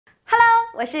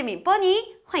我是敏波妮，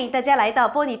欢迎大家来到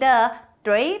波妮的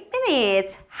 3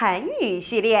 Minutes 韩语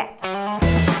系列。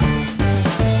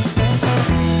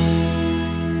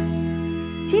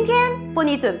今天波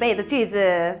妮准备的句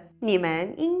子，你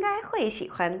们应该会喜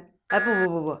欢。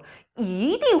不，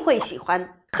一定会喜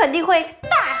欢，肯定会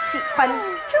大喜欢。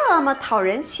这么讨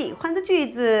人喜欢的句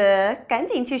子，赶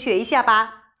紧去学一下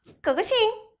吧，go고싱。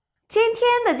今天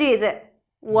的句子，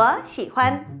我喜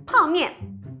欢泡面。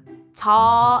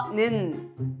저는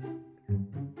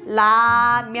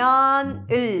라면을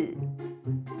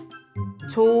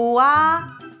좋아해요.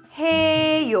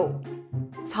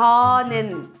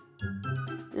 저는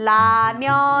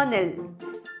라면을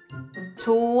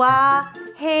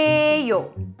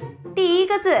좋아해요. 第一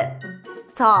个字，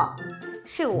저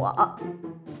是我，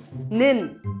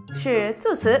는是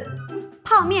助词，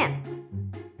泡面，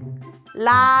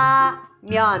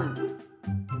라면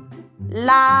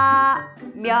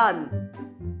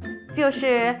就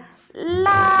是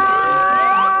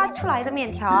拉出来的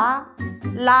面条啊，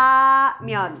拉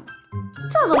面。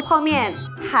这种泡面，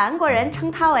韩国人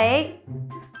称它为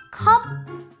컵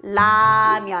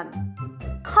라면。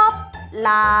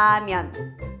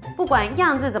不管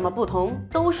样子怎么不同，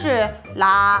都是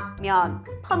拉面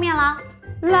泡面啦。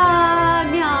拉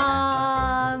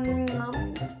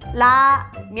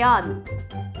面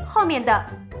后面的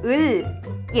을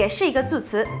也是一个助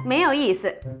词，没有意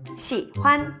思。喜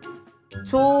欢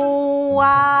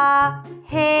좋아해요，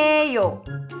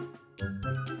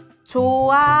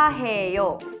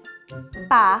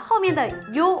把后面的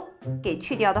요给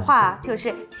去掉的话，就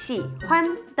是喜欢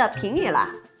的评语啦。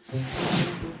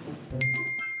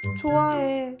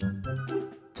좋아해。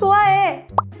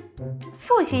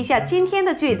复习一下今天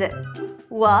的句子，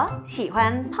我喜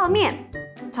欢泡面。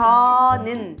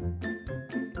저는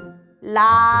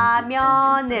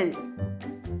라면을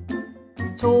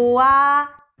좋아해요.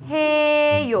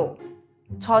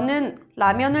 저는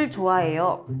라면을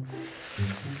좋아해요.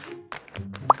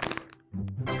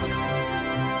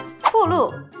 附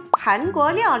录韩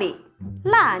国料理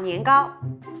辣年糕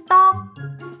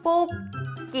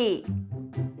떡볶이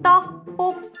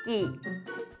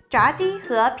炸鸡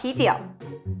和啤酒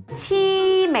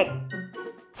치맥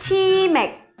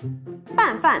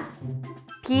拌饭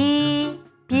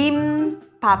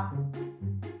비빔밥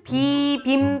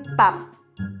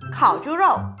烤猪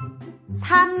肉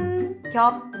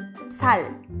삼겹살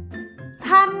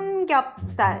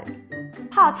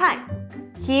泡菜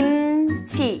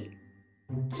김치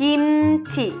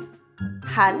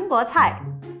韩国菜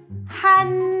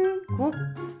한국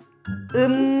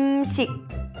음식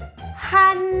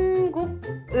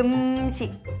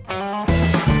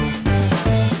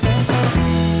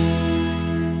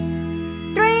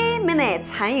 3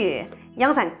 minutes 韩语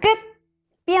영상 끝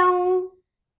뿅